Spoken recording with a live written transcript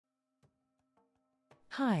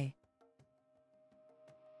Hi.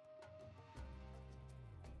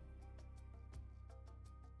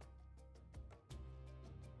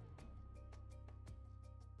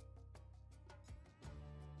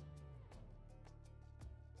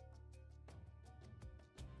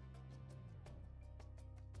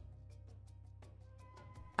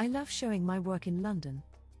 I love showing my work in London,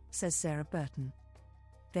 says Sarah Burton.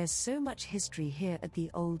 There's so much history here at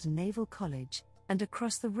the old Naval College, and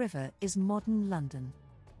across the river is modern London.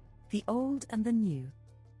 The old and the new.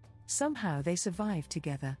 Somehow they survive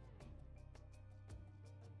together.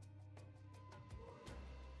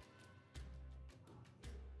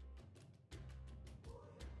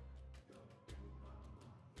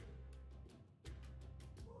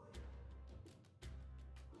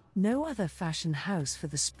 No other fashion house for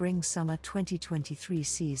the spring-summer 2023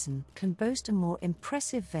 season can boast a more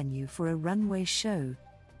impressive venue for a runway show,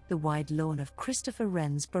 the wide lawn of Christopher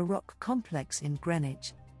Wren's Baroque complex in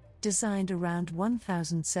Greenwich, designed around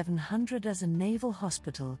 1700 as a naval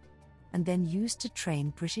hospital, and then used to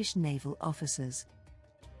train British naval officers.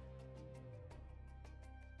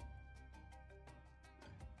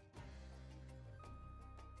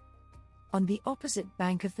 On the opposite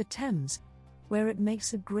bank of the Thames, where it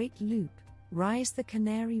makes a great loop, rise the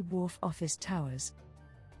Canary Wharf office towers.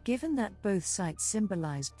 Given that both sites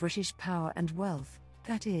symbolize British power and wealth,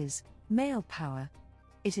 that is, male power,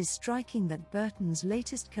 it is striking that Burton's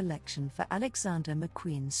latest collection for Alexander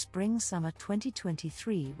McQueen's Spring-Summer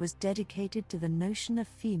 2023 was dedicated to the notion of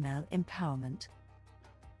female empowerment.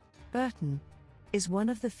 Burton is one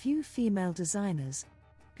of the few female designers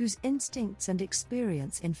whose instincts and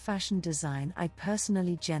experience in fashion design I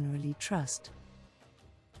personally generally trust.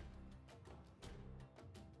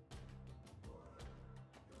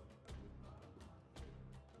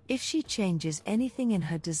 If she changes anything in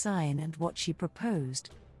her design, and what she proposed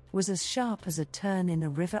was as sharp as a turn in a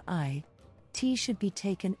river eye, tea should be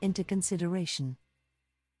taken into consideration.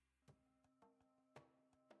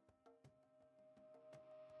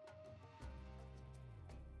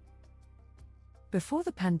 Before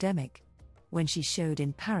the pandemic, when she showed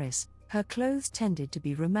in Paris, her clothes tended to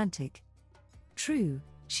be romantic. True,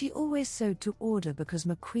 she always sewed to order because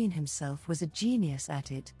McQueen himself was a genius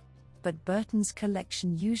at it, but Burton's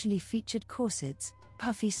collection usually featured corsets,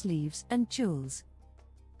 puffy sleeves, and jewels.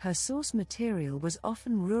 Her source material was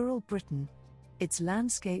often rural Britain, its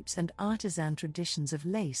landscapes and artisan traditions of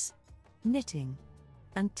lace, knitting,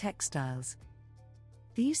 and textiles.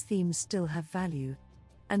 These themes still have value,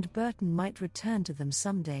 and Burton might return to them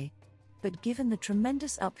someday, but given the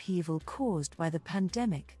tremendous upheaval caused by the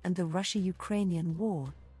pandemic and the Russia-Ukrainian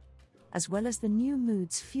war, as well as the new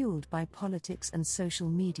moods fueled by politics and social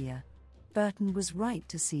media, Burton was right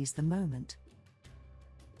to seize the moment.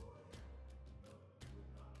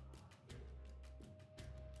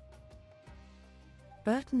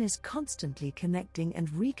 Burton is constantly connecting and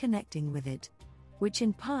reconnecting with it, which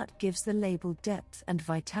in part gives the label depth and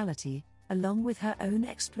vitality, along with her own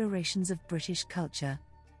explorations of British culture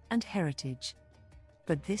and heritage.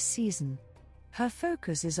 But this season, her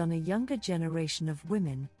focus is on a younger generation of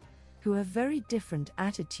women who have very different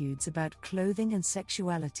attitudes about clothing and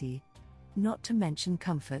sexuality, not to mention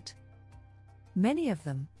comfort. Many of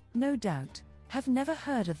them, no doubt, have never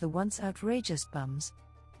heard of the once outrageous bums,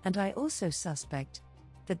 and I also suspect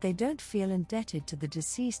that they don't feel indebted to the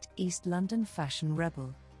deceased East London fashion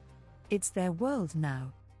rebel. It's their world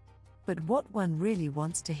now. But what one really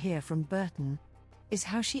wants to hear from Burton is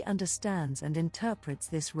how she understands and interprets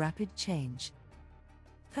this rapid change.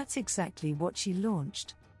 That's exactly what she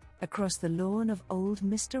launched across the lawn of old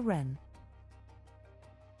Mr. Wren.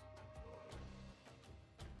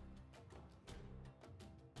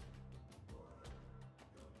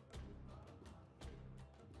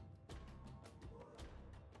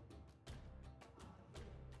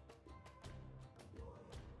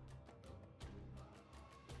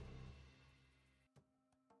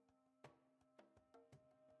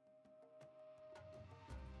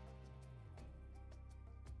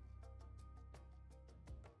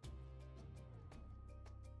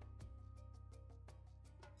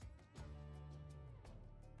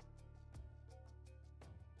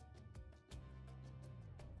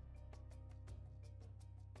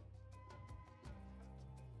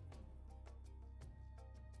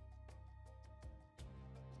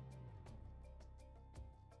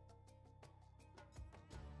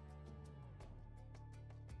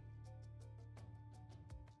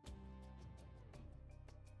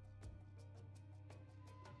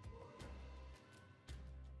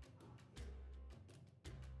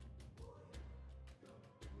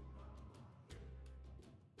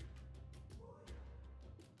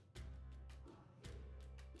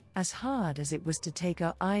 As hard as it was to take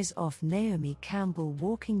our eyes off Naomi Campbell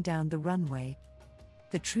walking down the runway,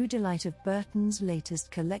 the true delight of Burton's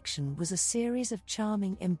latest collection was a series of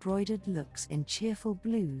charming embroidered looks in cheerful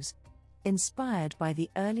blues, inspired by the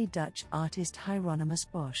early Dutch artist Hieronymus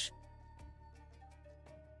Bosch.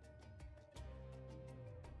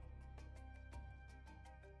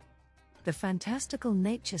 The fantastical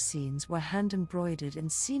nature scenes were hand-embroidered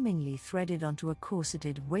and seemingly threaded onto a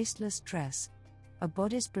corseted waistless dress, a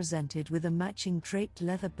bodice presented with a matching draped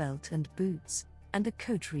leather belt and boots, and a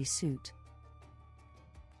coterie suit.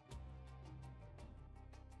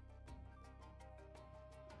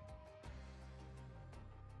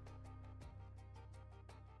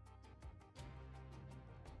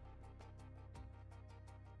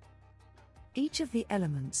 Each of the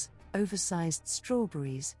elements, oversized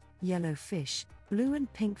strawberries, yellow fish, blue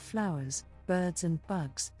and pink flowers, birds and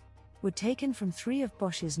bugs, were taken from three of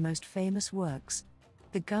Bosch's most famous works: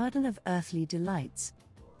 The Garden of Earthly Delights,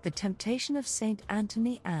 The Temptation of Saint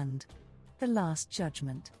Anthony and The Last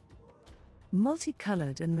Judgment.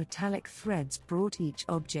 Multicolored and metallic threads brought each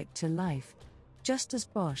object to life, just as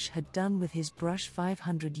Bosch had done with his brush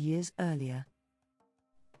 500 years earlier.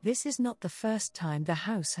 This is not the first time the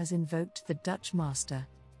house has invoked the Dutch master.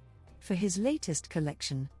 For his latest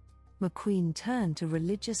collection, McQueen turned to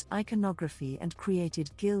religious iconography and created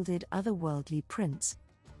gilded otherworldly prints,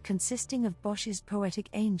 consisting of Bosch's poetic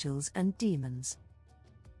angels and demons.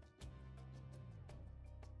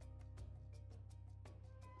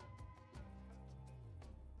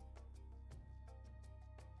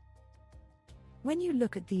 When you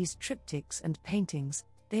look at these triptychs and paintings,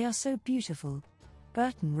 they are so beautiful,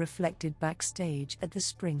 Burton reflected backstage at the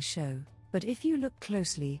spring show. But if you look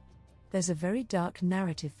closely, there's a very dark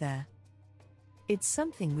narrative there. It's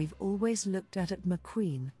something we've always looked at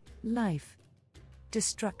McQueen: life,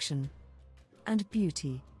 destruction, and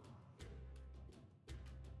beauty.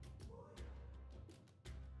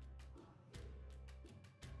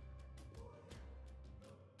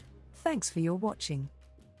 Thanks for your watching.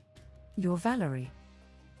 Your Valerie.